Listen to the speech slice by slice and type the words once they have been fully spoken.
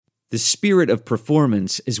The spirit of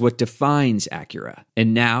performance is what defines Acura.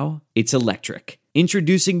 And now, it's electric.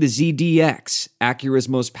 Introducing the ZDX, Acura's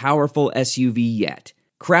most powerful SUV yet.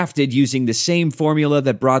 Crafted using the same formula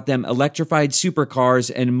that brought them electrified supercars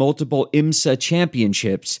and multiple IMSA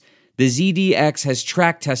championships, the ZDX has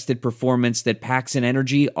track-tested performance that packs an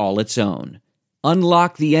energy all its own.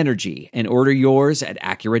 Unlock the energy and order yours at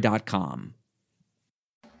Acura.com.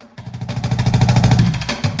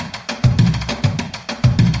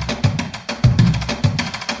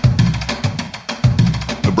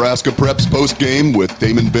 Nebraska Preps Postgame with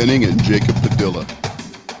Damon Benning and Jacob Padilla.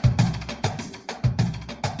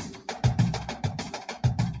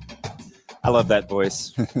 I love that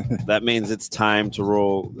voice. That means it's time to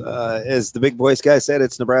roll. As the big voice guy said,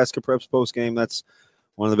 it's Nebraska Preps Postgame. That's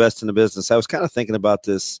one of the best in the business. I was kind of thinking about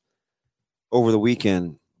this over the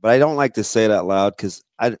weekend, but I don't like to say it out loud because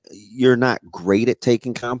you're not great at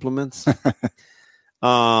taking compliments. And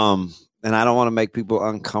I don't want to make people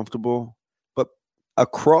uncomfortable. But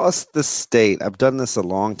across the state, I've done this a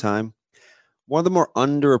long time. One of the more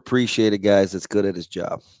underappreciated guys that's good at his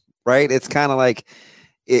job, right? It's kind of like,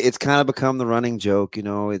 it's kind of become the running joke, you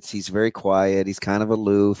know. He's very quiet. He's kind of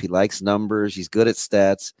aloof. He likes numbers. He's good at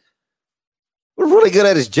stats. We're really good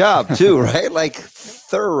at his job too, right? Like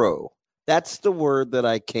thorough. That's the word that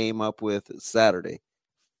I came up with Saturday.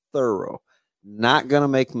 Thorough. Not gonna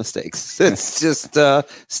make mistakes. It's just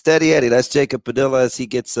steady Eddie. That's Jacob Padilla as he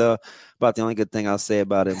gets about the only good thing I'll say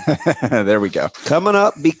about him. There we go. Coming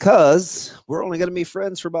up, because we're only gonna be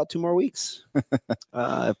friends for about 2 more weeks.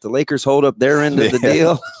 If the Lakers hold up their end of the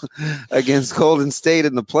deal against Golden State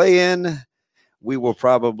in the play-in, we will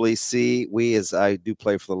probably see. As I do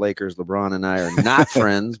play for the Lakers, LeBron and I are not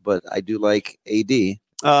friends, but I do like AD.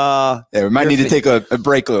 We might need to take a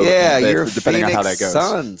break a little bit, you're depending Phoenix on how that goes.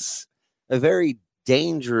 Suns. A very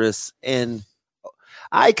dangerous, and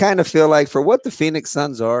I kind of feel like for what the Phoenix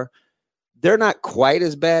Suns are, they're not quite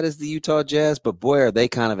as bad as the Utah Jazz, but boy, are they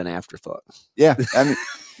kind of an afterthought. Yeah, I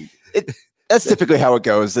mean, that's typically how it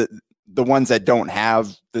goes. The ones that don't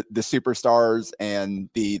have the superstars and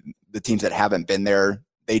the teams that haven't been there,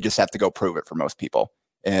 they just have to go prove it for most people.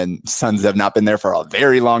 And Suns have not been there for a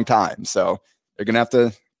very long time, so they're going to have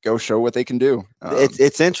to go show what they can do.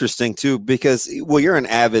 It's interesting too, because you're an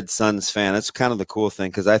avid Suns fan. That's kind of the cool thing,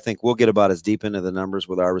 because I think we'll get about as deep into the numbers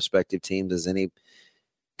with our respective teams as any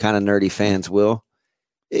kind of nerdy fans will.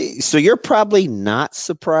 So you're probably not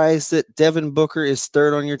surprised that Devin Booker is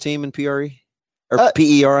third on your team in PRE or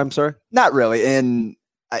PER. I'm sorry, not really. And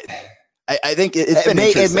I think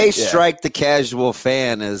it may strike the casual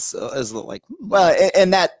fan as like, well,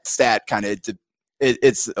 and that stat kind of.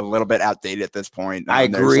 It's a little bit outdated at this point. I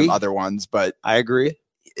agree. There's some other ones, but I agree.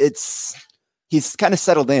 He's kind of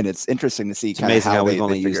settled in. It's interesting to see. It's amazing how we've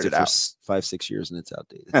only used it for 5-6 years and it's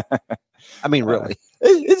outdated. I mean, really,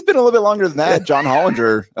 it's been a little bit longer than that. John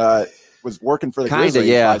Hollinger was working for the Grizzlies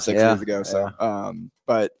 5-6 years ago. So,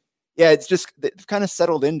 but yeah, it's kind of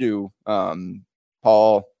settled into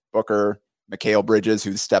Paul Booker, Mikal Bridges,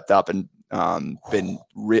 who's stepped up and been.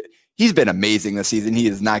 He's been amazing this season. He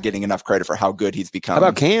is not getting enough credit for how good he's become. How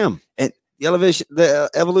about Cam? And the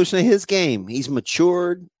evolution of his game. He's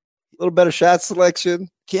matured, a little better shot selection.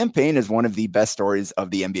 Cam Payne is one of the best stories of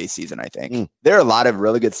the NBA season, I think. There are a lot of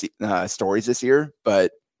really good stories this year,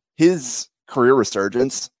 but his career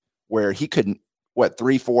resurgence, where he could,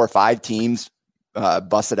 3, 4, 5 teams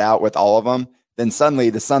busted out with all of them, then suddenly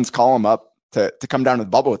the Suns call him up to come down to the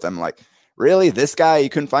bubble with them. Like, really, this guy, you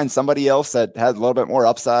couldn't find somebody else that has a little bit more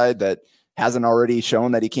upside that hasn't already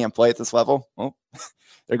shown that he can't play at this level? Well,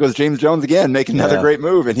 there goes James Jones again, making another great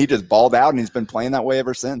move, and he just balled out, and he's been playing that way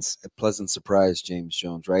ever since. A pleasant surprise, James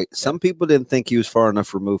Jones, right? Some people didn't think he was far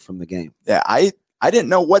enough removed from the game. Yeah, I didn't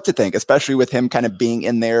know what to think, especially with him kind of being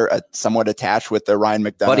in there, somewhat attached with the Ryan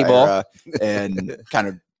McDonough era, and kind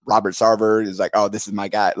of Robert Sarver is like, oh, this is my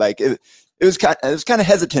guy. Like it was kind of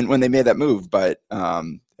hesitant when they made that move, but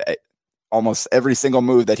almost every single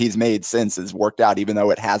move that he's made since has worked out, even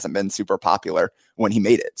though it hasn't been super popular when he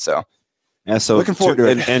made it. So, so looking forward to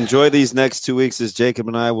it. Enjoy these next 2 weeks as Jacob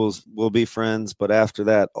and I will be friends. But after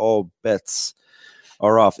that, all bets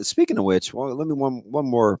are off. Speaking of which, let me one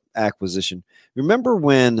more acquisition. Remember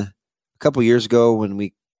when a couple years ago when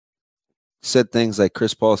we said things like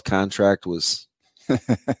Chris Paul's contract was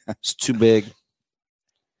too big?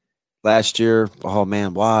 Last year, oh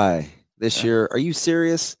man, why? This year, are you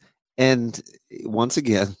serious? And once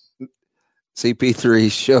again, CP3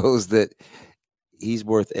 shows that he's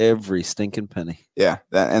worth every stinking penny. Yeah,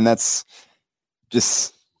 and that's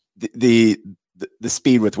just the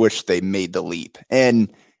speed with which they made the leap.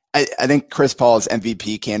 And I think Chris Paul's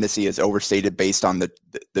MVP candidacy is overstated based on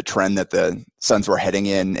the trend that the Suns were heading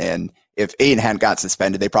in. And if Ayton hadn't got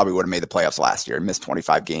suspended, they probably would have made the playoffs last year, missed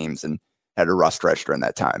 25 games and had a rough stretch during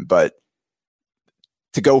that time. But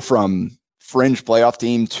to go from fringe playoff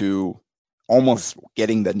team to almost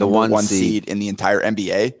getting the number one seed in the entire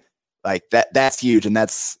NBA, like that's huge. And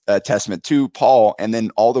that's a testament to Paul. And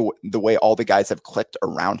then all the way all the guys have clicked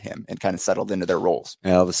around him and kind of settled into their roles.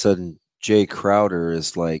 And all of a sudden, Jay Crowder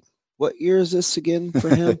is like, what year is this again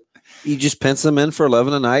for him? You just pencil him in for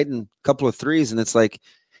 11 a night and a couple of threes, and it's like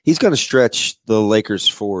he's going to stretch the Lakers'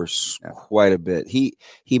 force quite a bit. He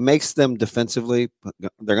makes them defensively, but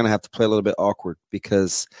they're going to have to play a little bit awkward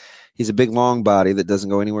because he's a big, long body that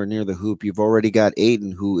doesn't go anywhere near the hoop. You've already got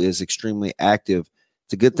Ayton, who is extremely active.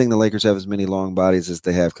 It's a good thing the Lakers have as many long bodies as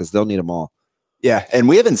they have because they'll need them all. Yeah, and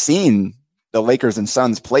we haven't seen the Lakers and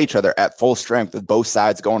Suns play each other at full strength with both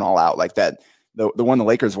sides going all out like that. The one the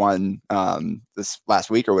Lakers won this last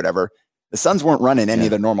week or whatever, the Suns weren't running any of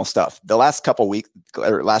their normal stuff. The last couple weeks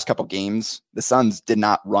or last couple games, the Suns did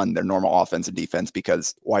not run their normal offense and defense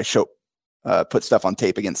because why put stuff on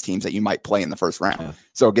tape against teams that you might play in the first round. Yeah.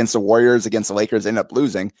 So against the Warriors, against the Lakers, ended up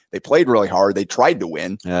losing. They played really hard. They tried to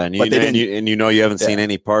win. And you haven't seen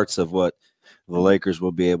any parts of what the Lakers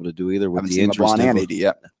will be able to do either with the injuries. LeBron and AD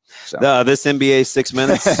yet. So. This NBA 6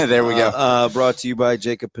 minutes. There we go. Brought to you by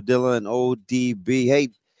Jacob Padilla and ODB. Hey,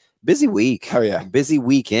 busy week. Oh, yeah. Busy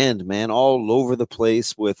weekend, man. All over the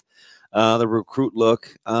place with the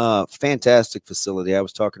RecruitLook. Fantastic facility. I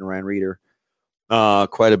was talking to Ryan Reeder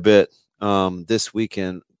quite a bit this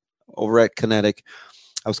weekend over at Kinetic.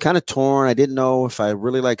 I was kind of torn. I didn't know if I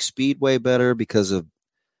really like Speedway better because of,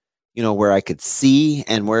 where I could see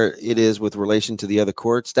and where it is with relation to the other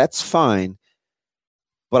courts. That's fine.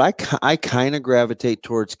 But I kind of gravitate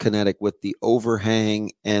towards Kinetic with the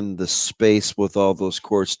overhang and the space with all those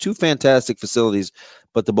courts. Two fantastic facilities,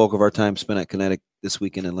 but the bulk of our time spent at Kinetic this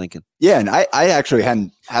weekend in Lincoln. Yeah, and I actually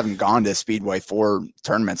haven't gone to Speedway for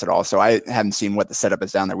tournaments at all, so I haven't seen what the setup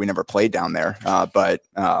is down there. We never played down there, but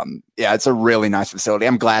it's a really nice facility.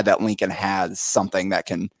 I'm glad that Lincoln has something that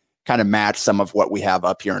can kind of match some of what we have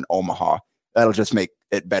up here in Omaha. That'll just make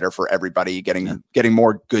it better for everybody, getting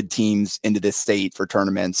more good teams into this state for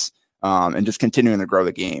tournaments, and just continuing to grow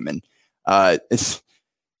the game. And it's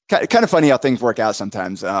kind of funny how things work out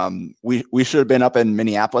sometimes. We should have been up in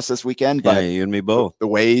Minneapolis this weekend, but you and me both. The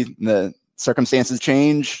way the circumstances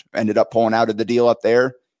change, ended up pulling out of the deal up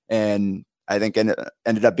there, and I think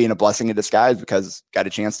ended up being a blessing in disguise because got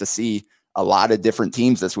a chance to see a lot of different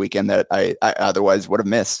teams this weekend that I otherwise would have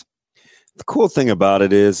missed. The cool thing about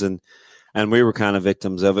it is, and we were kind of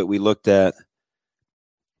victims of it. We looked at,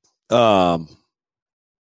 the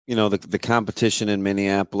competition in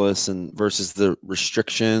Minneapolis and versus the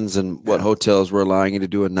restrictions and what hotels were allowing you to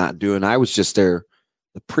do and not do. And I was just there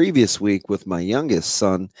the previous week with my youngest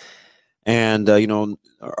son, and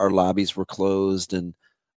our lobbies were closed, and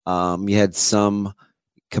you had some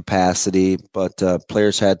capacity, but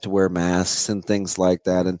players had to wear masks and things like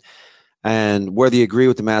that. And whether you agree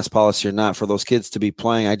with the mask policy or not, for those kids to be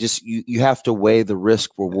playing, you have to weigh the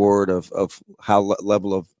risk reward of how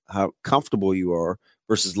comfortable you are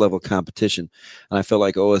versus level of competition. And I feel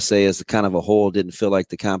like OSA as a kind of a whole didn't feel like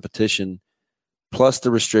the competition plus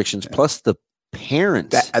the restrictions plus the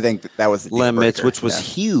parents. I think that was the limits, which was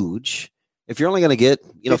huge. If you're only going to get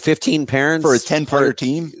 15 parents for a 10-player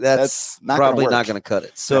team, that's probably not going to cut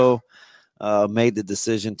it. So made the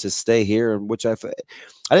decision to stay here, and which I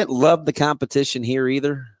didn't love the competition here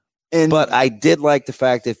either. But I did like the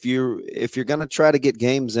fact if you're going to try to get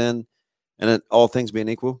games in, and all things being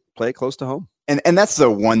equal, play it close to home. And that's the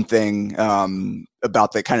one thing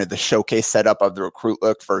about the kind of the showcase setup of the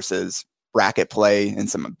RecruitLook versus bracket play and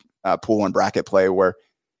some pool and bracket play, where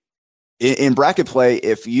in bracket play,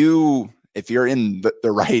 if you're in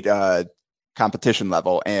the right competition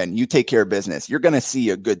level and you take care of business, you're going to see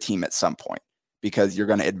a good team at some point because you're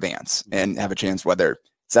going to advance and have a chance, whether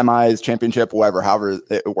semis, championship, however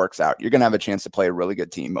it works out. You're going to have a chance to play a really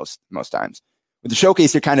good team most times. With the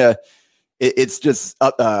showcase, you're kind of it's just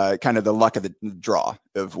kind of the luck of the draw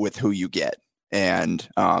with who you get. And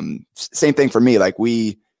same thing for me. Like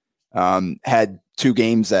we had two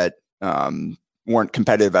games that weren't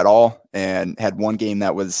competitive at all, and had one game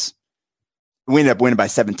that we ended up winning by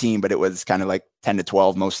 17, but it was kind of like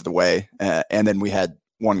 10-12 most of the way. And then we had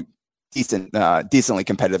one decently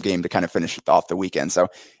competitive game to kind of finish off the weekend. So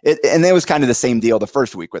it was kind of the same deal the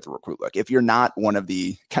first week with the RecruitLook. If you're not one of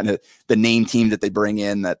the kind of the name team that they bring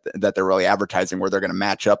in that they're really advertising, where they're going to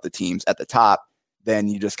match up the teams at the top, then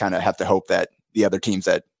you just kind of have to hope that the other teams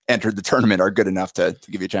that entered the tournament are good enough to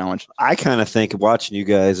give you a challenge. I kind of think watching you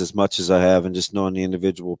guys as much as I have and just knowing the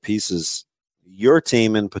individual pieces, your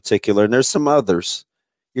team in particular, and there's some others,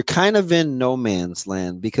 you're kind of in no man's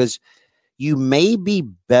land because you may be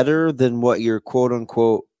better than what your quote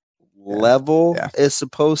unquote level is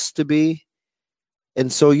supposed to be.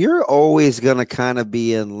 And so you're always going to kind of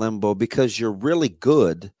be in limbo because you're really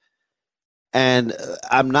good. And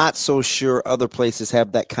I'm not so sure other places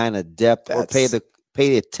have that kind of depth or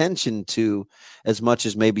pay attention to as much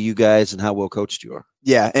as maybe you guys and how well coached you are.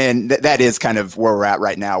 Yeah, and that is kind of where we're at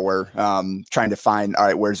right now. We're trying to find, all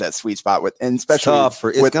right, where's that sweet spot with, and especially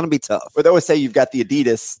it's going to be tough. But I always say you've got the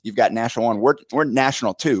Adidas, you've got National One. We're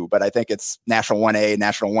National 2, but I think it's National 1A,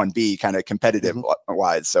 National 1B kind of competitive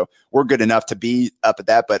wise. So we're good enough to be up at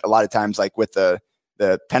that. But a lot of times, like with the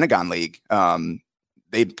Pentagon League,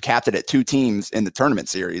 they capped it at 2 teams in the tournament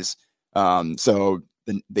series. So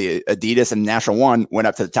the Adidas and National One went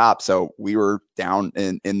up to the top. So we were down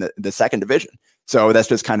in the second division. So that's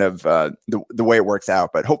just kind of the way it works out.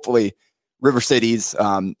 But hopefully River Cities,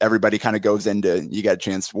 everybody kind of goes into, you got a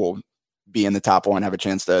chance, we'll be in the top 1, have a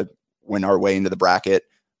chance to win our way into the bracket,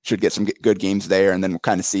 should get some good games there. And then we'll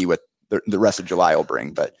kind of see what the rest of July will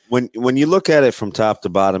bring. But when you look at it from top to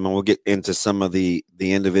bottom, and we'll get into some of the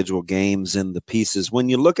individual games and the pieces, when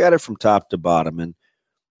you look at it from top to bottom, and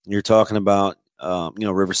you're talking about,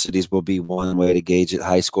 River Cities will be one way to gauge it.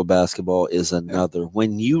 High school basketball is another.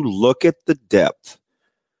 When you look at the depth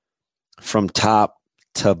from top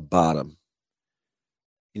to bottom,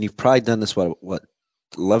 and you've probably done this, what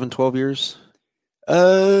 11, 12 years?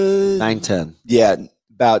 9, 10. Yeah,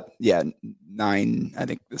 about 9. I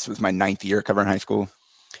think this was my 9th year covering high school.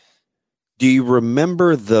 Do you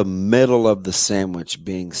remember the middle of the sandwich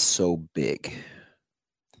being so big?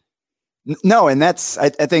 No, and I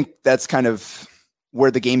think that's kind of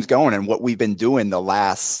where the game's going and what we've been doing the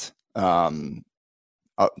last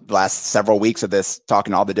several weeks of this,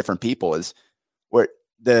 talking to all the different people, is where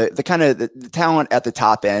the kind of the talent at the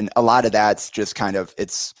top end, a lot of that's just kind of,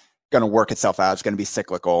 it's going to work itself out. It's going to be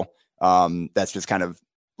cyclical. That's just kind of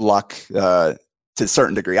luck to a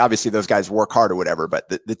certain degree. Obviously those guys work hard or whatever, but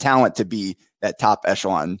the talent to be that top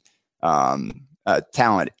echelon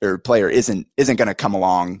talent or player isn't going to come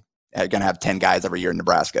along. Going to have 10 guys every year in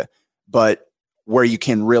Nebraska. But where you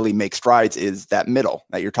can really make strides is that middle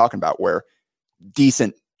that you're talking about, where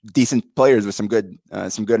decent players with some good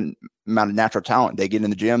amount of natural talent, they get in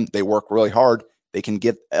the gym, they work really hard, they can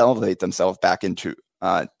elevate themselves back into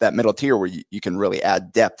that middle tier where you can really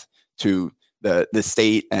add depth to the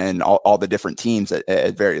state and all the different teams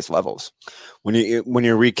at various levels. When you're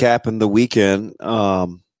recapping the weekend,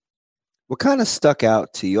 what kind of stuck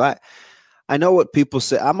out to you? I know what people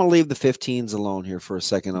say. I'm gonna leave the 15s alone here for a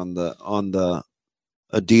second on the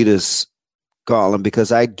Adidas column,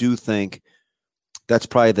 because I do think that's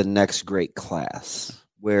probably the next great class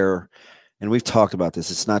where, and we've talked about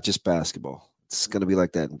this, it's not just basketball. It's going to be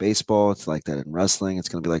like that in baseball. It's like that in wrestling. It's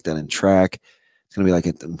going to be like that in track. It's going to be like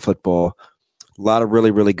it in football. A lot of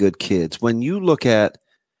really, really good kids. When you look at,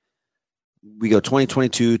 we go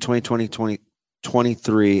 2022, 2020,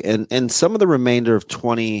 2023, and some of the remainder of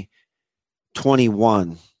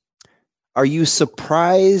 2021, are you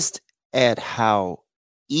surprised at how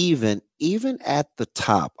even at the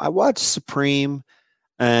top? I watched Supreme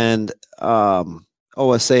and OSA,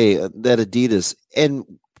 that Adidas, and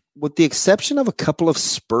with the exception of a couple of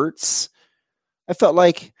spurts, I felt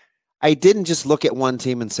like I didn't just look at one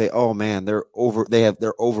team and say, "Oh man, they're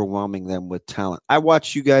overwhelming them with talent." I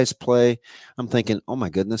watched you guys play. I'm thinking, "Oh my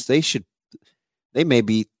goodness, they may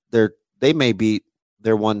be their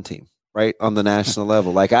one team right on the national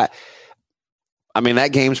level." Like I mean,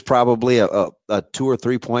 that game's probably a 2 or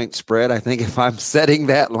 3 point spread. I think if I'm setting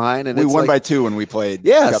that line, and we won by 2 when we played.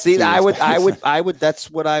 Yeah, see, I would.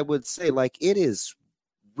 That's what I would say. Like, it is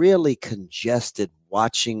really congested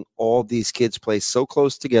watching all these kids play so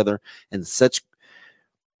close together in such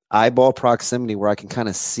eyeball proximity where I can kind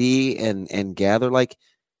of see and gather. Like,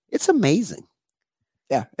 it's amazing.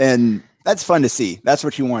 Yeah, and that's fun to see. That's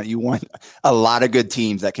what you want. You want a lot of good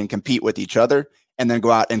teams that can compete with each other, and then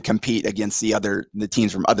go out and compete against the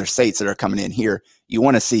teams from other states that are coming in here. You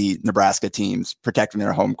want to see Nebraska teams protecting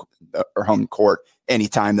their home court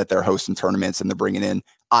anytime that they're hosting tournaments, and they're bringing in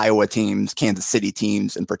Iowa teams, Kansas City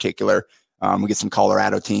teams in particular. We get some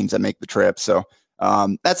Colorado teams that make the trip. So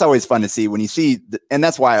that's always fun to see when you see, and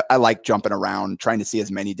that's why I like jumping around, trying to see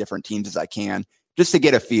as many different teams as I can, just to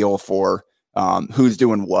get a feel for who's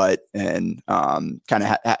doing what and kind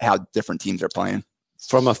of how different teams are playing.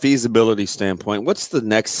 From a feasibility standpoint, what's the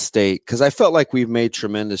next state? Because I felt like we've made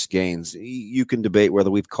tremendous gains. You can debate whether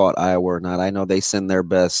we've caught Iowa or not. I know they send their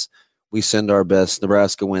best. We send our best.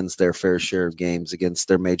 Nebraska wins their fair share of games against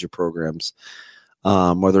their major programs,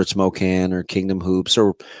 whether it's MoCan or Kingdom Hoops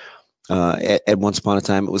or at once upon a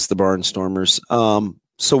time it was the Barnstormers.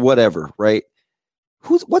 So whatever, right?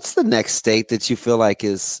 What's the next state that you feel like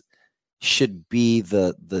should be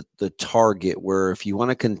the target where if you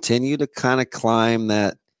want to continue to kind of climb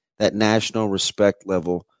that national respect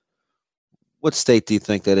level, what state do you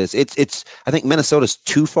think that is? It's I think Minnesota's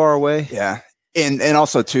too far away. Yeah. And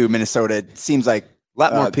also too, Minnesota, it seems like a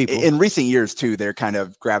lot more people in recent years too, they're kind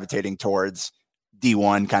of gravitating towards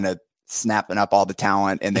D1, kind of snapping up all the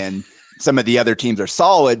talent. And then some of the other teams are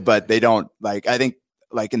solid, but they don't I think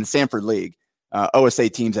like in the Sanford League, OSA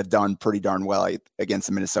teams have done pretty darn well against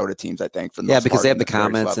the Minnesota teams, I think. For the most because part, they have the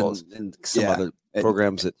comments and some other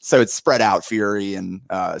programs. So it's spread out, Fury and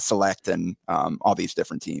Select and all these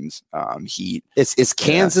different teams. Heat. Is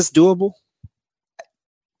Kansas doable?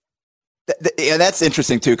 Yeah, that's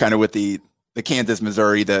interesting too, kind of with the Kansas,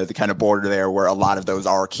 Missouri, the kind of border there where a lot of those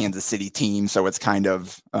are Kansas City teams. So it's kind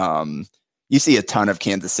of you see a ton of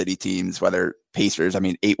Kansas City teams, whether Pacers,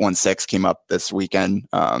 816 came up this weekend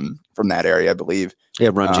from that area, I believe.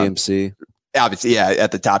 Yeah, Run GMC. Obviously, yeah,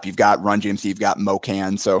 at the top, you've got Run GMC, you've got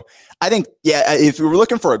MoCan. So I think, if we were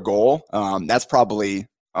looking for a goal, that's probably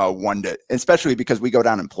one to, especially because we go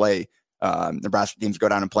down and play. Nebraska teams go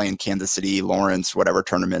down and play in Kansas City, Lawrence, whatever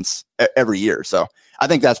tournaments every year. So I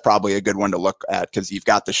think that's probably a good one to look at because you've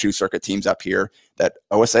got the shoe circuit teams up here that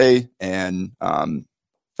OSA and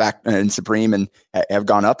Supreme and have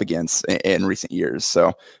gone up against in recent years.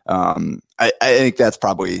 So I think that's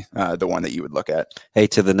probably the one that you would look at. Hey,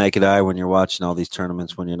 to the naked eye, when you're watching all these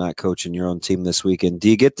tournaments, when you're not coaching your own team this weekend, do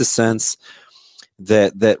you get the sense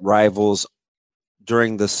that rivals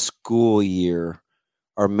during the school year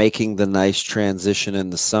are making the nice transition in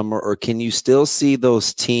the summer, or can you still see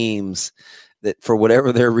those teams that for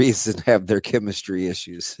whatever their reason have their chemistry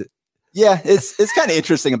issues? Yeah, it's kind of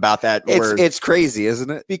interesting about that. It's crazy, isn't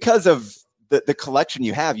it? Because of the collection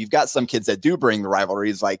you have, you've got some kids that do bring the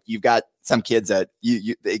rivalries. Like you've got some kids that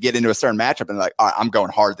they get into a certain matchup and like, all right, I'm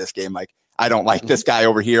going hard this game. Like I don't like this guy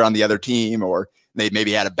over here on the other team, or they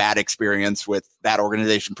maybe had a bad experience with that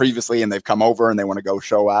organization previously and they've come over and they want to go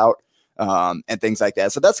show out and things like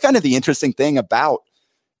that. So that's kind of the interesting thing about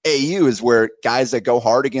AU is where guys that go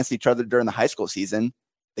hard against each other during the high school season,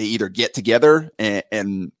 they either get together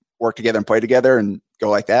and work together and play together and go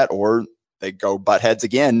like that, or they go butt heads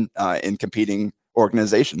again in competing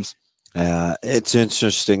organizations. It's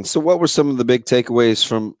interesting. So what were some of the big takeaways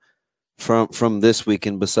from this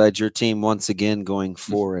weekend besides your team once again going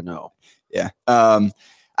 4-0? Yeah. There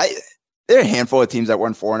are a handful of teams that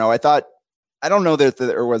went 4-0. I don't know that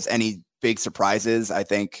there was any big surprises. I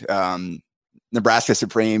think Nebraska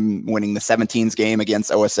Supreme winning the 17s game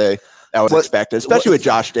against OSA, that was expected, especially with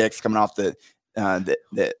Josh Dix coming off the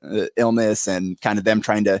illness and kind of them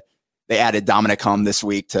they added Dominic Hum this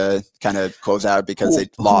week to kind of close out because they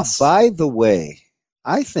lost. By the way,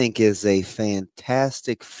 I think is a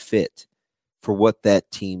fantastic fit for what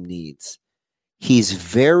that team needs. He's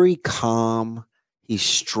very calm. He's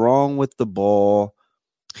strong with the ball.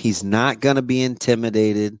 He's not going to be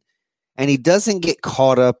intimidated, and he doesn't get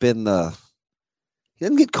caught up in all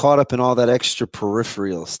that extra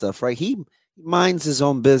peripheral stuff, right? He minds his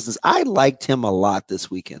own business. I liked him a lot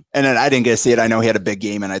this weekend. And then I didn't get to see it. I know he had a big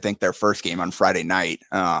game, and I think their first game on Friday night.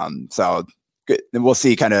 So good. We'll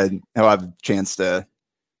see. Kind of he'll have a chance to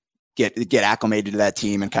get acclimated to that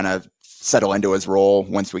team and kind of settle into his role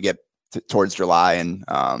once we get towards July. And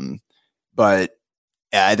but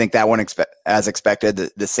yeah, I think that went as expected.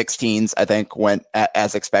 The 16s I think went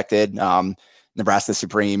as expected. Nebraska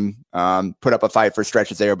Supreme put up a fight for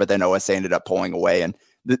stretches there, but then OSA ended up pulling away. And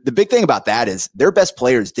the big thing about that is their best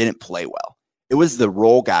players didn't play well. It was the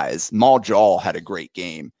role guys. Maul Jaw had a great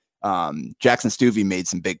game. Jackson Stuvey made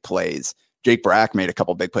some big plays. Jake Brack made a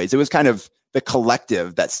couple big plays. It was kind of the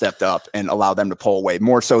collective that stepped up and allowed them to pull away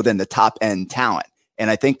more so than the top end talent. And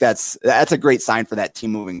I think that's a great sign for that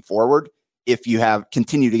team moving forward if you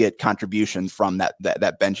continue to get contributions from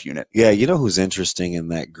that bench unit. Yeah, you know who's interesting in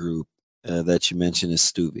that group that you mentioned is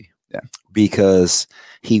Stuvey. Yeah, because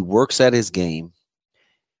he works at his game.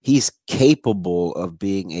 He's capable of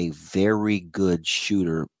being a very good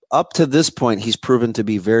shooter. Up to this point, he's proven to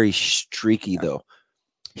be very streaky, though.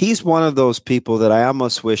 He's one of those people that I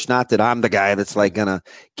almost wish, not that I'm the guy that's like going to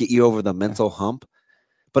get you over the mental hump,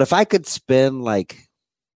 but if I could spend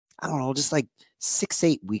just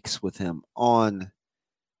 6-8 weeks with him on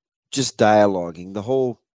just dialoguing, the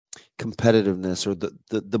whole competitiveness or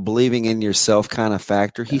the believing in yourself kind of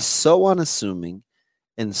factor. He's so unassuming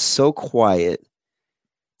and so quiet.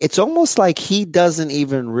 It's almost like he doesn't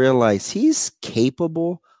even realize he's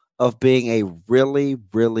capable of being a really,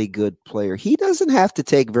 really good player. He doesn't have to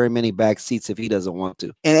take very many back seats if he doesn't want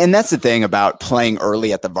to. And that's the thing about playing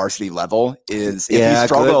early at the varsity level is if you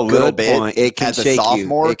struggle a little bit it can as a shake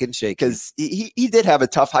sophomore, you. It can shake because he did have a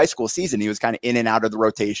tough high school season. He was kind of in and out of the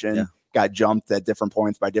rotation, got jumped at different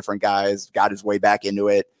points by different guys, got his way back into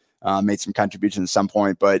it, made some contributions at some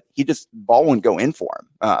point, but ball wouldn't go in for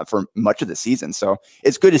him for much of the season. So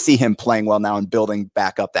it's good to see him playing well now and building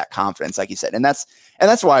back up that confidence, like you said. And that's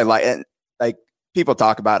why I like people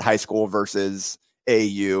talk about high school versus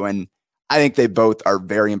AAU, and I think they both are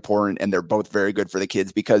very important and they're both very good for the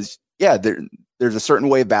kids because there's a certain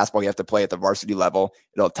way of basketball you have to play at the varsity level.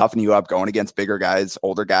 It'll toughen you up going against bigger guys,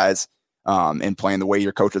 older guys, and playing the way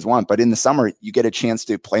your coaches want. But in the summer, you get a chance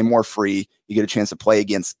to play more free. You get a chance to play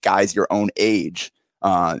against guys your own age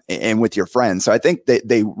and with your friends. So I think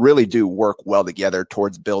they really do work well together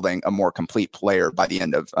towards building a more complete player by the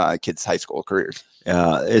end of kids' high school careers.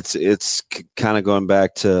 Yeah, it's kind of going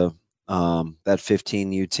back to that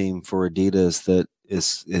 15U team for Adidas that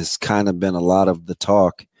is kind of been a lot of the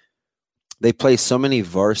talk. They play so many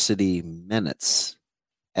varsity minutes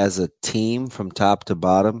as a team from top to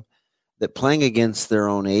bottom that playing against their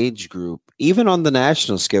own age group, even on the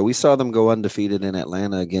national scale, we saw them go undefeated in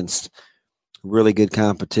Atlanta against really good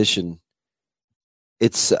competition.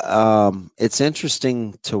 It's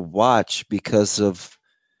interesting to watch because of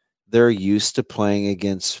they're used to playing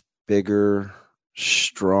against bigger,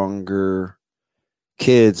 stronger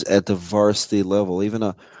kids at the varsity level. Even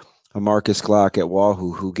a Marcus Glock at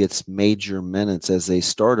Wahoo, who gets major minutes as a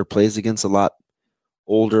starter, plays against a lot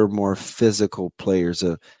older, more physical players.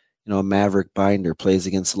 A Maverick Binder plays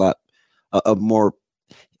against a lot more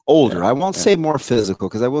older. I won't say more physical,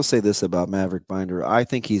 because I will say this about Maverick Binder. I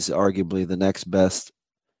think he's arguably the next best.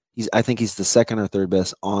 I think he's the second or third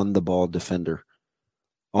best on the ball defender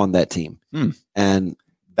on that team. And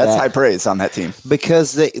that's high praise on that team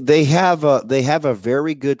because they have a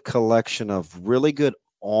very good collection of really good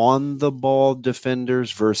on the ball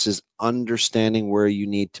defenders versus understanding where you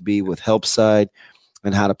need to be with help side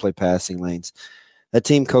and how to play passing lanes. That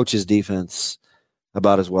team coaches defense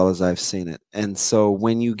about as well as I've seen it. And so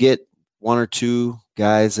when you get one or two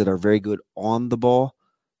guys that are very good on the ball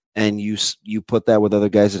and you put that with other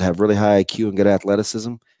guys that have really high IQ and good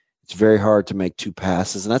athleticism, it's very hard to make two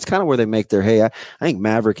passes. And that's kind of where they make their hay. I think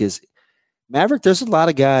Maverick, there's a lot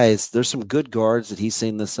of guys. There's some good guards that he's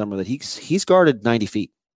seen this summer that he's guarded 90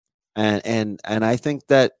 feet. And I think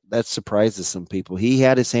that surprises some people. He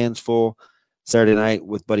had his hands full Saturday night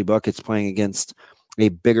with Buddy Buckets playing against a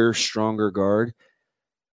bigger, stronger guard.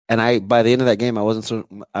 And by the end of that game, I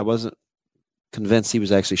wasn't convinced he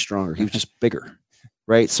was actually stronger. He was just bigger.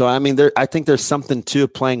 Right. So, I mean, I think there's something to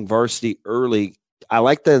playing varsity early. I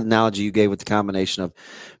like the analogy you gave with the combination of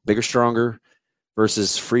bigger, stronger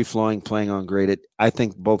versus free flowing, playing on graded. I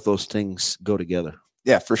think both those things go together.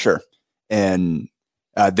 Yeah, for sure. And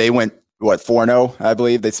they went 4-0, I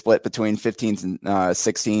believe. They split between 15s and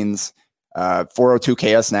 16s. 402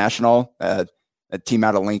 KS National, a team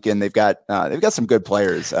out of Lincoln. They've got some good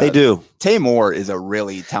players. They do. Taymor is a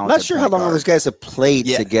really talented. I'm not sure how long those guys have played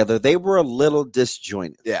together. They were a little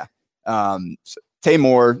disjointed. Yeah.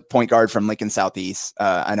 Taymor, point guard from Lincoln Southeast.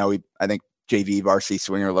 I think JV varsity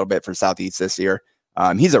swinger a little bit for Southeast this year.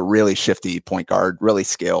 He's a really shifty point guard, really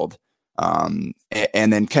skilled. And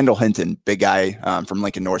then Kendall Hinton, big guy from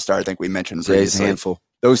Lincoln North Star. I think we mentioned previously. Handful.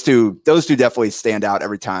 Those two definitely stand out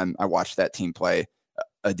every time I watch that team play.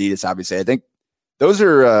 Adidas, obviously, I think those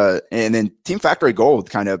are, and then Team Factory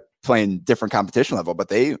Gold kind of playing different competition level, but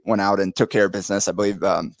they went out and took care of business. I believe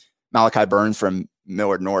Malachi Burns from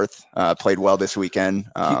Millard North played well this weekend.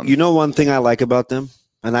 One thing I like about them,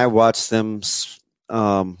 and I watched them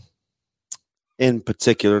in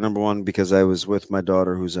particular, number one, because I was with my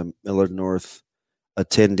daughter who's a Millard North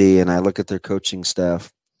attendee, and I look at their coaching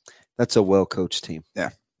staff. That's a well-coached team. Yeah.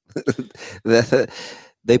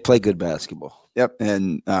 They play good basketball. Yep.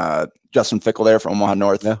 And Justin Fickle there from Omaha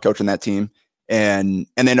North, coaching that team. And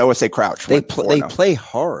then OSA Crouch. They play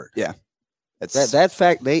hard. Yeah.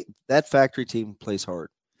 That factory team plays hard.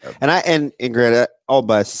 Yep. And granted, all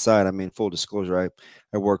bias aside, I mean, full disclosure,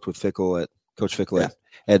 I worked with Coach Fickle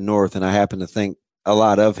at North, and I happen to think a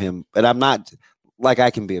lot of him, but I'm not like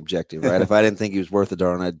I can be objective, right? If I didn't think he was worth a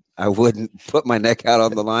darn, I wouldn't put my neck out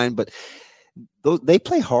on the line, but they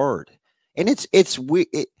play hard. And it's weird.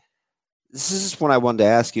 This is what I wanted to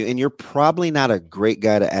ask you, and you're probably not a great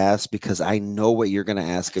guy to ask because I know what you're going to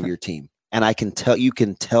ask of your team. And you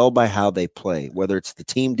can tell by how they play, whether it's the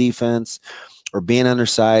team defense or being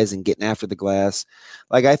undersized and getting after the glass.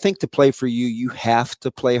 Like, I think to play for you, you have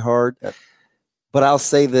to play hard. Yep. But I'll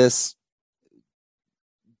say this.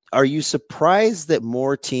 Are you surprised that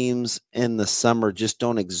more teams in the summer just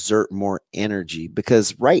don't exert more energy?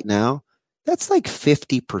 Because right now, that's like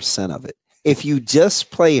 50% of it. If you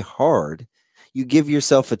just play hard, you give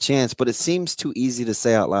yourself a chance, but it seems too easy to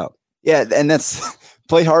say out loud. Yeah, and that's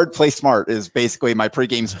play hard, play smart is basically my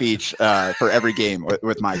pregame speech for every game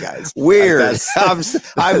with my guys. Weird.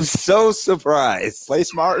 I'm so surprised. Play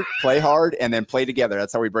smart, play hard, and then play together.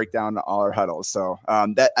 That's how we break down all our huddles. So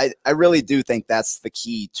that I really do think that's the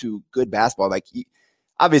key to good basketball. Like,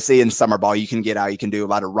 obviously in summer ball, you can get out, you can do a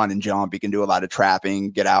lot of run and jump, you can do a lot of trapping,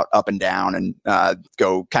 get out up and down, and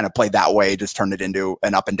go kind of play that way. Just turn it into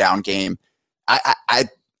an up and down game.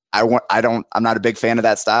 I'm not a big fan of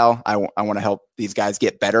that style. I want to help these guys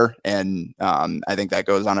get better. And I think that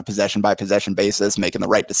goes on a possession by possession basis, making the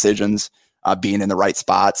right decisions, being in the right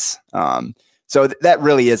spots. So that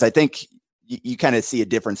really is, I think you kind of see a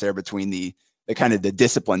difference there between the kind of the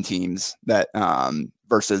disciplined teams that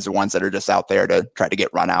versus the ones that are just out there to try to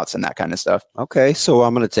get runouts and that kind of stuff. Okay. So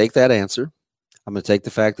I'm going to take that answer. I'm going to take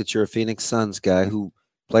the fact that you're a Phoenix Suns guy who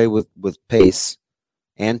play with pace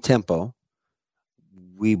and tempo.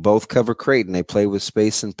 We both cover Creighton. They play with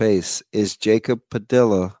space and pace. Is Jacob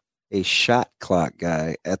Padilla a shot clock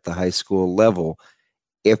guy at the high school level,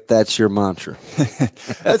 if that's your mantra?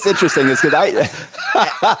 That's interesting. Is because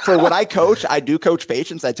for what I coach, I do coach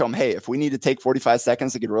patience. I tell them, hey, if we need to take 45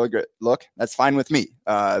 seconds to get a really good look, that's fine with me.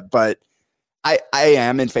 But I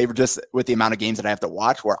am in favor just with the amount of games that I have to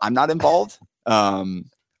watch where I'm not involved.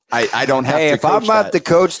 I don't have to if I'm not the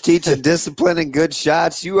coach teaching discipline and good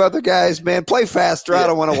shots, you other guys, man, play faster. Yeah. I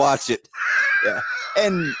don't want to watch it. Yeah.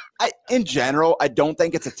 And in general, I don't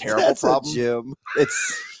think it's a terrible problem. Jim.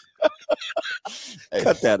 It's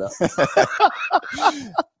cut that up.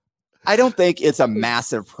 I don't think it's a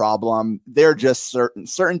massive problem. They're just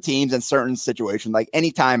certain teams and certain situations. Like,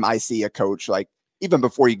 anytime I see a coach, like, even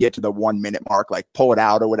before you get to the 1 minute mark, like, pull it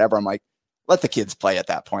out or whatever, I'm like, let the kids play at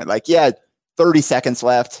that point. Like, yeah, 30 seconds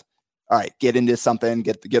left. All right, get into something,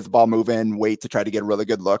 get the ball moving, wait to try to get a really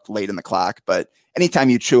good look late in the clock. But anytime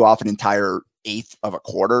you chew off an entire eighth of a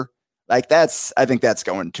quarter, like, I think that's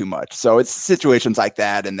going too much. So it's situations like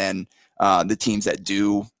that. And then the teams that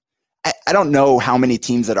do, I don't know how many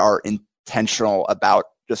teams that are intentional about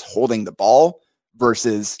just holding the ball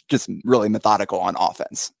versus just really methodical on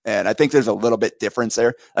offense. And I think there's a little bit difference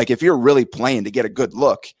there. Like, if you're really playing to get a good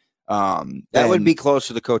look, that would be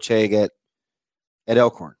closer to Coach Haig at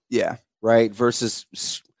Elkhorn. Yeah. Right. Versus,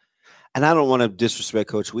 and I don't want to disrespect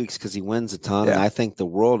Coach Weeks because he wins a ton and I think the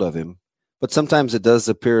world of him, but sometimes it does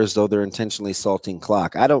appear as though they're intentionally salting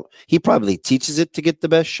clock. He probably teaches it to get the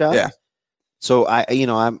best shot. Yeah. So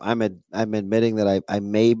I'm admitting that I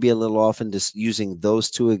may be a little off in just using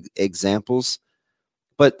those two examples,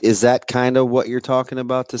 but is that kind of what you're talking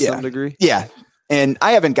about to some degree? Yeah. And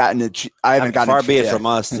I haven't gotten it. Far be it from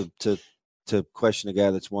us to question a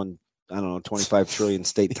guy that's won, I don't know, 25 trillion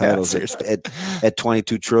state titles at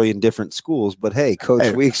 22 trillion different schools. But hey,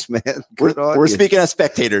 Coach Weeks, man, we're speaking as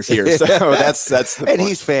spectators here, so that's the and point.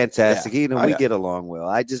 He's fantastic. Yeah. We get along well.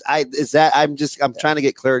 I'm trying to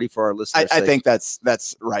get clarity for our listeners. I think that's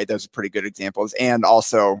right. Those are pretty good examples. And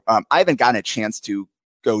also, I haven't gotten a chance to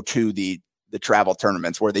go to the travel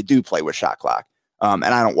tournaments where they do play with shot clock. And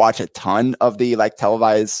I don't watch a ton of the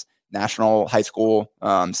televised national high school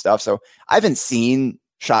stuff. So I haven't seen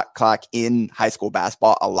shot clock in high school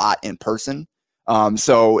basketball a lot in person.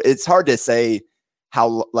 So it's hard to say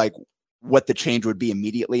how, what the change would be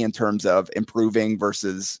immediately in terms of improving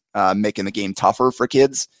versus making the game tougher for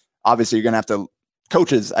kids. Obviously, you're going to have to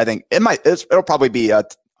coaches. I think it'll probably be a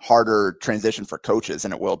harder transition for coaches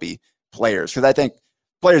than it will be players. Cause I think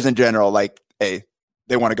players in general, they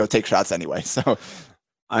want to go take shots anyway. So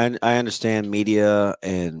I understand media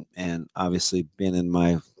and obviously being in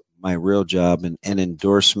my real job and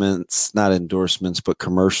not endorsements, but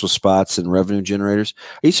commercial spots and revenue generators.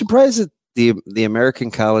 Are you surprised that the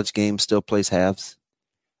American college game still plays halves?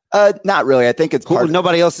 Not really. I think it's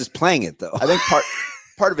nobody else is playing it though. I think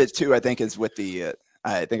part of it too, I think, is with the,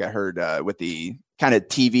 I think I heard with the kind of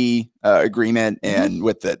TV agreement and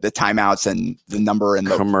with the timeouts and the number and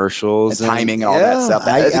the commercials and timing and all that stuff.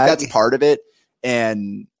 I think that's part of it.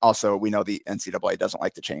 And also, we know the NCAA doesn't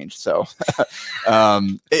like to change. So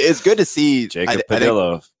it's good to see Jacob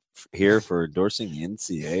Padilla here for endorsing the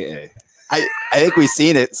NCAA. I think we've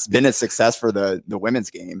seen it's been a success for the women's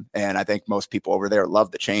game, and I think most people over there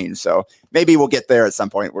love the change. So maybe we'll get there at some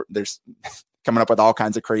point. There's coming up with all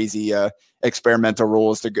kinds of crazy experimental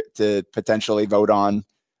rules to potentially vote on.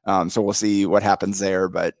 So we'll see what happens there.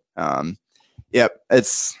 But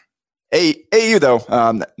it's AU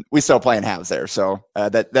though. We still playing halves there, so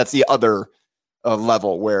that's the other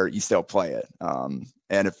level where you still play it. And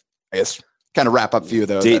if I guess kind of wrap up a few of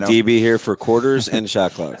those. DB here for quarters and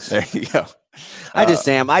shot clocks. There you go. I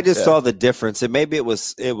just saw the difference, and maybe it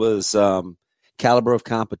was caliber of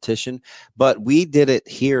competition, but we did it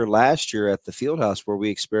here last year at the Fieldhouse where we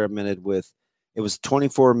experimented with. It was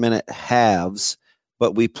 24-minute halves,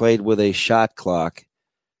 but we played with a shot clock,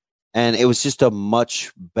 and it was just a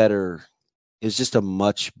much better. It was just a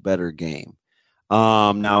much better game.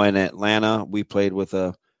 Now in Atlanta, we played with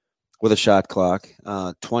a shot clock,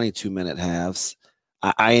 22-minute halves.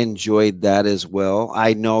 I enjoyed that as well.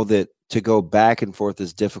 I know that to go back and forth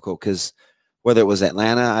is difficult because whether it was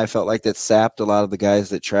Atlanta, I felt like that sapped a lot of the guys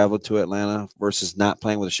that traveled to Atlanta versus not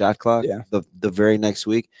playing with a shot clock. Yeah. The very next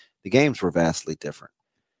week, the games were vastly different.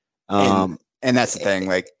 And that's the thing.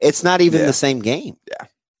 Like, it's not even the same game. Yeah.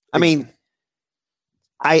 I mean,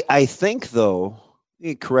 I think though,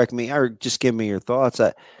 you correct me or just give me your thoughts.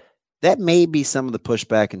 That may be some of the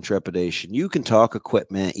pushback and trepidation. You can talk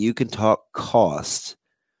equipment, you can talk cost.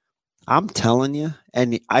 I'm telling you,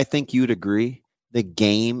 and I think you'd agree, the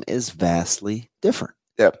game is vastly different.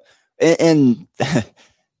 Yep. And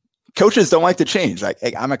coaches don't like to change. Like,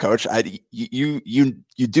 hey, I'm a coach. You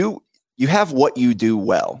have what you do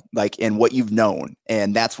well, like, and what you've known,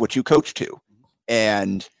 and that's what you coach to.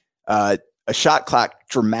 And a shot clock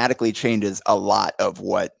dramatically changes a lot of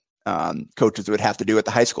what coaches would have to do at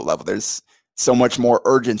the high school level. There's so much more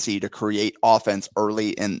urgency to create offense early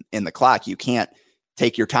in the clock. You can't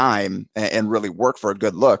take your time and really work for a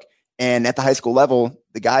good look. And at the high school level,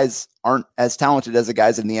 the guys aren't as talented as the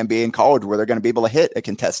guys in the NBA and college where they're going to be able to hit a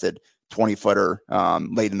contested 20-footer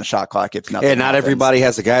late in the shot clock. If nothing not happens. Everybody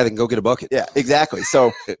has a guy that can go get a bucket. Yeah, exactly.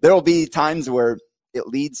 So there will be times where it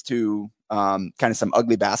leads to kind of some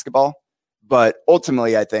ugly basketball. But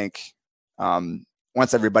ultimately, I think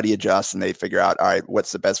once everybody adjusts and they figure out, all right,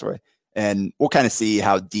 what's the best way? And we'll kind of see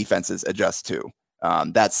how defenses adjust too.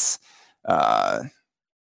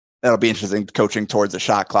 That'll be interesting, coaching towards a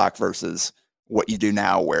shot clock versus what you do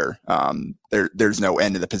now where there's no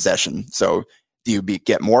end to the possession. So do you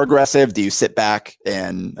get more aggressive? Do you sit back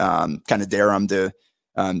and kind of dare them to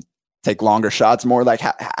take longer shots more? Like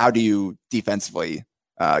how do you defensively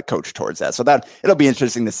coach towards that? So that it'll be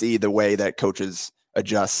interesting to see the way that coaches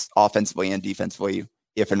adjust offensively and defensively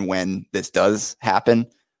if and when this does happen.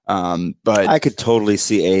 But I could totally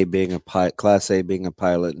see Class A being a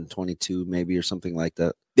pilot in 22 maybe or something like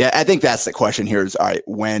that. Yeah, I think that's the question here is, all right,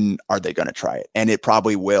 when are they going to try it? And it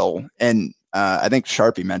probably will. And I think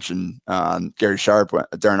Sharpie mentioned Gary Sharp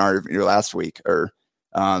during our interview last week, or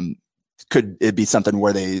could it be something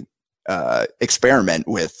where they experiment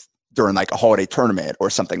with during like a holiday tournament or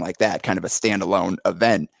something like that, kind of a standalone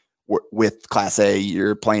event with Class A?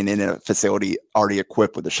 You're playing in a facility already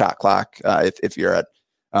equipped with a shot clock. If you're at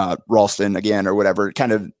Ralston again or whatever,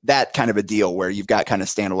 kind of a deal where you've got kind of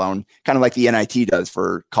standalone, kind of like the NIT does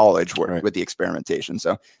for college with the experimentation.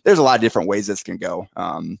 So there's a lot of different ways this can go.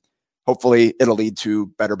 Hopefully it'll lead to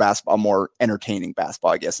better basketball, more entertaining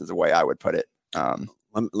basketball, I guess is the way I would put it.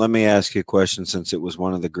 Let me ask you a question, since it was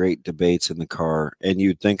one of the great debates in the car, and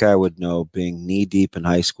you'd think I would know, being knee deep in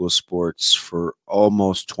high school sports for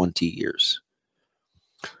almost 20 years.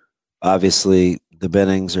 Obviously, the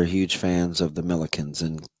Bennings are huge fans of the Millikins,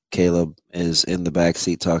 and Caleb is in the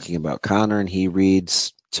backseat talking about Connor, and he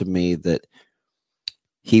reads to me that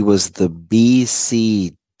he was the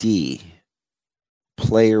BCD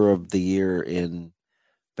player of the year in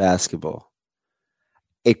basketball.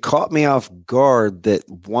 It caught me off guard that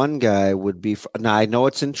one guy would be – now, I know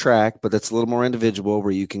it's in track, but that's a little more individual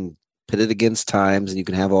where you can pit it against times and you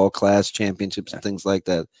can have all-class championships and things like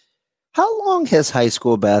that. How long has high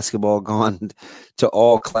school basketball gone to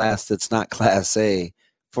all class that's not Class A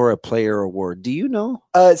for a player award? Do you know?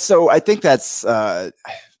 So I think that's was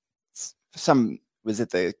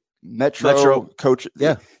it the Metro coach?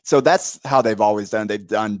 Yeah. So that's how they've always done. They've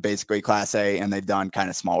done basically Class A and they've done kind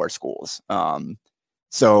of smaller schools.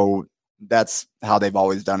 So that's how they've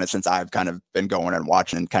always done it since I've kind of been going and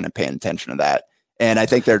watching and kind of paying attention to that. And I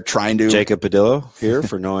think they're trying to. Jacob Padillo here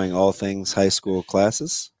for knowing all things high school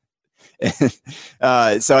classes. So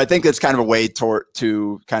I think it's kind of a way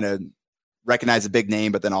to kind of recognize a big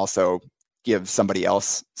name, but then also give somebody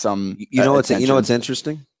else some. What's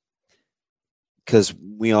interesting? Because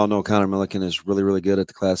we all know Connor Milliken is really, really good at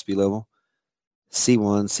the Class B level.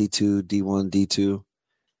 C1, C2, D1, D2.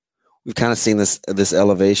 We've kind of seen this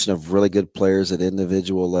elevation of really good players at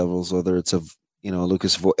individual levels, whether it's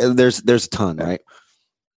Lucas. There's a ton, right?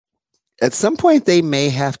 At some point, they may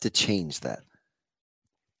have to change that.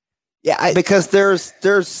 Yeah, because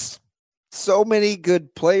there's so many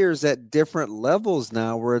good players at different levels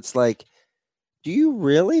now, where it's like, do you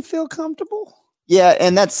really feel comfortable? Yeah,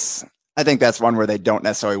 and I think that's one where they don't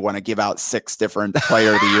necessarily want to give out 6 different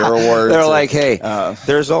Player of the Year awards. They're like, hey,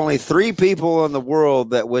 there's only 3 people in the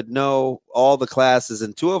world that would know all the classes,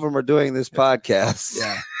 and 2 of them are doing this podcast.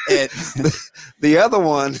 Yeah. The other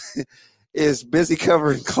one is busy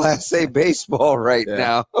covering Class A baseball right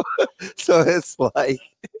now. So it's like,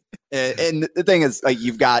 and the thing is, like,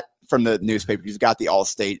 you've got from the newspaper, you've got the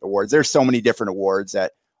All-State awards. There's so many different awards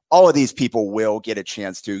that all of these people will get a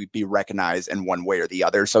chance to be recognized in one way or the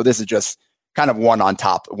other. So this is just kind of one on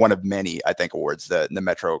top, one of many, I think, awards, the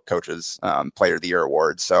Metro Coaches Player of the Year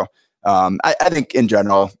awards. So I think in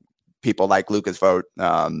general, people like Lucas Vogt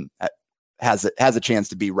has a chance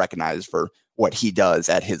to be recognized for what he does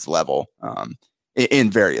at his level in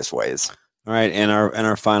various ways. All right. And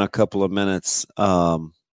our final couple of minutes,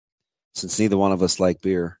 since neither one of us like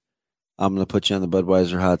beer, I'm going to put you on the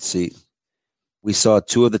Budweiser hot seat. We saw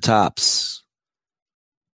 2 of the tops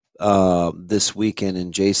this weekend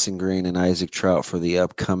in Jason Green and Isaac Trout for the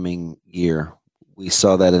upcoming year. We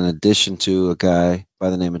saw that in addition to a guy by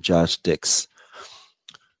the name of Josh Dix.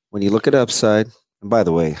 When you look at upside, and by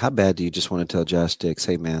the way, how bad do you just want to tell Josh Dix,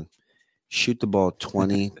 hey, man, shoot the ball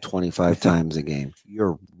 20, 25 times a game.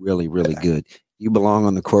 You're really, really good. You belong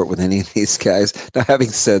on the court with any of these guys. Now, having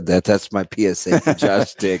said that, that's my PSA for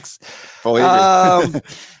Josh Dix. Right?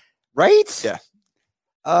 Yeah.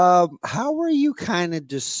 How are you kind of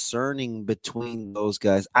discerning between those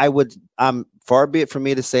guys? Far be it from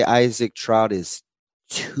me to say Isaac Trout is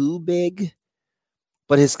too big,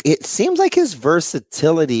 but it seems like his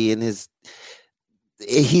versatility and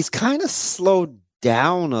he's kind of slowed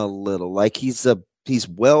down a little. Like he's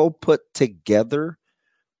well put together.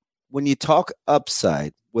 When you talk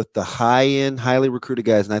upside with the high-end, highly recruited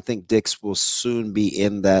guys, and I think Dix will soon be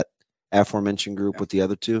in that aforementioned group with the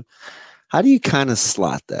other 2, how do you kind of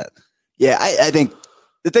slot that? Yeah, I think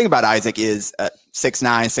the thing about Isaac is 6'9",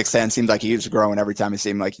 6'10", seems like he's growing every time you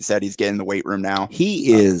see him. Like you said, he's getting in the weight room now.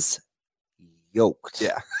 He is yoked.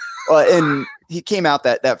 Yeah. Well, and he came out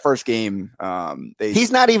that first game. He's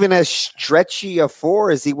not even as stretchy a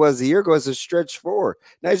 4 as he was a year ago as a stretch 4.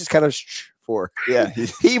 Now he's just kind of 4. Yeah.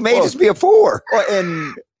 He may just be a 4. Well,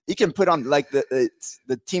 and he can put on like the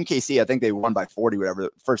Team KC. I think they won by 40, whatever.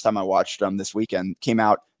 The first time I watched them this weekend, came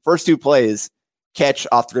out first 2 plays, catch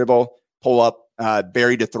off the dribble, pull up,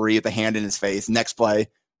 buried a 3 with the hand in his face. Next play,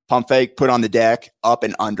 pump fake, put on the deck, up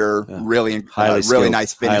and under, really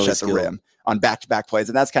nice finish at the rim on back-to-back plays.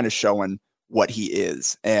 And that's kind of showing what he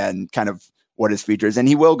is and kind of what his features. And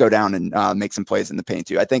he will go down and make some plays in the paint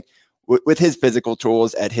too. I think with his physical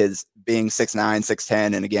tools at his being 6'9",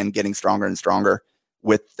 6'10", and again, getting stronger and stronger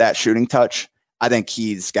with that shooting touch, I think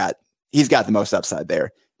he's got the most upside there.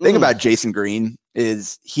 The thing about Jason Green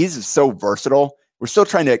is he's so versatile.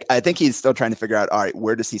 I think he's still trying to figure out, all right,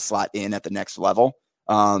 where does he slot in at the next level?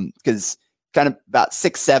 Because kind of about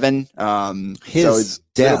 6'7", so he's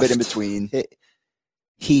a little bit in between.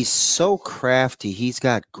 He's so crafty. He's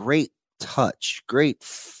got great touch, great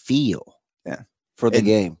feel for the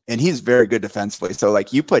game. And he's very good defensively. So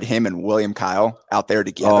like you put him and William Kyle out there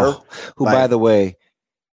together. By the way,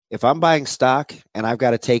 if I'm buying stock and I've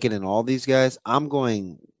got to take it in all these guys, I'm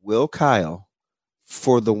going Will Kyle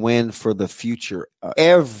for the win for the future.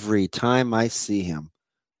 Every time I see him,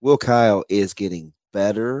 Will Kyle is getting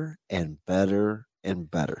better and better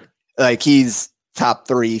and better. Like he's top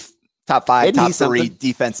 5, top 3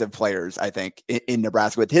 defensive players, I think, in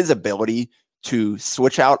Nebraska with his ability to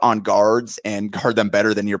switch out on guards and guard them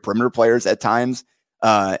better than your perimeter players at times.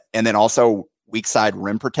 And then also weak side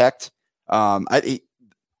rim protect. When I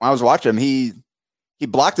was watching him, he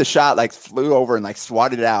blocked a shot, like flew over and like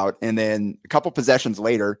swatted it out. And then a couple possessions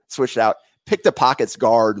later, switched out, picked a pockets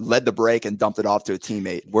guard, led the break and dumped it off to a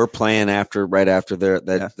teammate. We're playing right after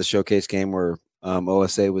the showcase game where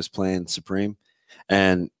OSA was playing Supreme.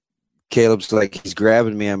 And Caleb's like, he's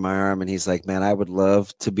grabbing me on my arm and he's like, man, I would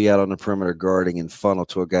love to be out on the perimeter guarding and funnel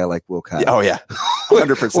to a guy like Will Kyle. Oh yeah.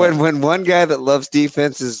 100%. When one guy that loves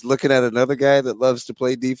defense is looking at another guy that loves to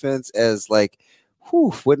play defense as like,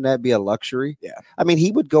 wouldn't that be a luxury? Yeah. I mean,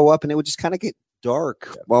 he would go up and it would just kind of get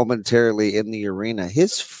dark momentarily in the arena.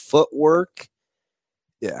 His footwork.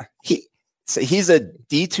 Yeah. He's a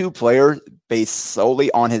D2 player based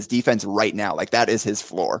solely on his defense right now. Like that is his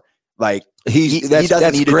floor. Like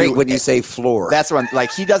That's great when you say floor. That's when,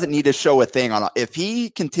 like, he doesn't need to show a thing on. If he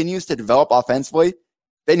continues to develop offensively,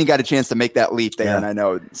 then you got a chance to make that leap there. Yeah. And I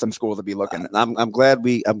know some schools will be looking. I'm glad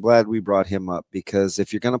we brought him up, because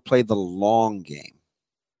if you're going to play the long game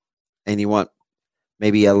and you want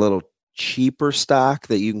maybe a little cheaper stock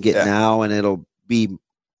that you can get now and it'll be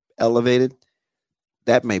elevated,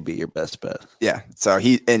 that may be your best bet. Yeah. So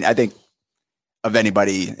and I think of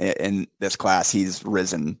anybody in this class, he's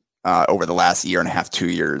risen over the last year and a half, 2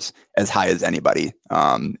 years, as high as anybody,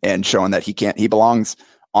 and showing that he belongs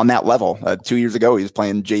on that level. 2 years ago, he was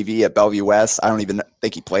playing JV at Bellevue West. I don't even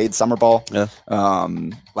think he played summer ball. Yeah.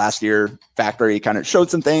 Last year, Factory kind of showed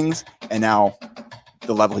some things, and now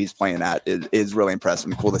the level he's playing at is really impressive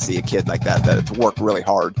and cool to see a kid like that's worked really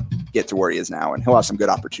hard get to where he is now, and he'll have some good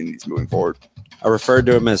opportunities moving forward. I referred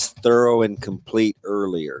to him as thorough and complete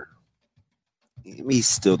earlier. He's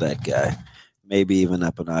still that guy, maybe even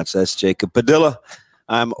up a notch. That's Jacob Padilla.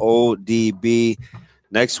 I'm ODB.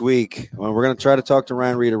 Next week, we're going to try to talk to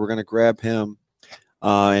Ryan Reeder. We're going to grab him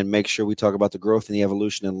and make sure we talk about the growth and the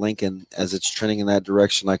evolution in Lincoln as it's trending in that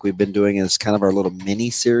direction, like we've been doing as kind of our little mini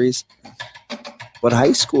series. But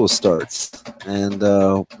high school starts, and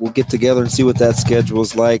we'll get together and see what that schedule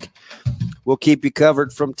is like. We'll keep you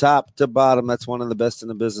covered from top to bottom. That's one of the best in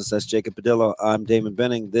the business. That's Jacob Padilla. I'm Damon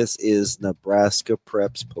Benning. This is Nebraska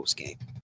Preps Postgame.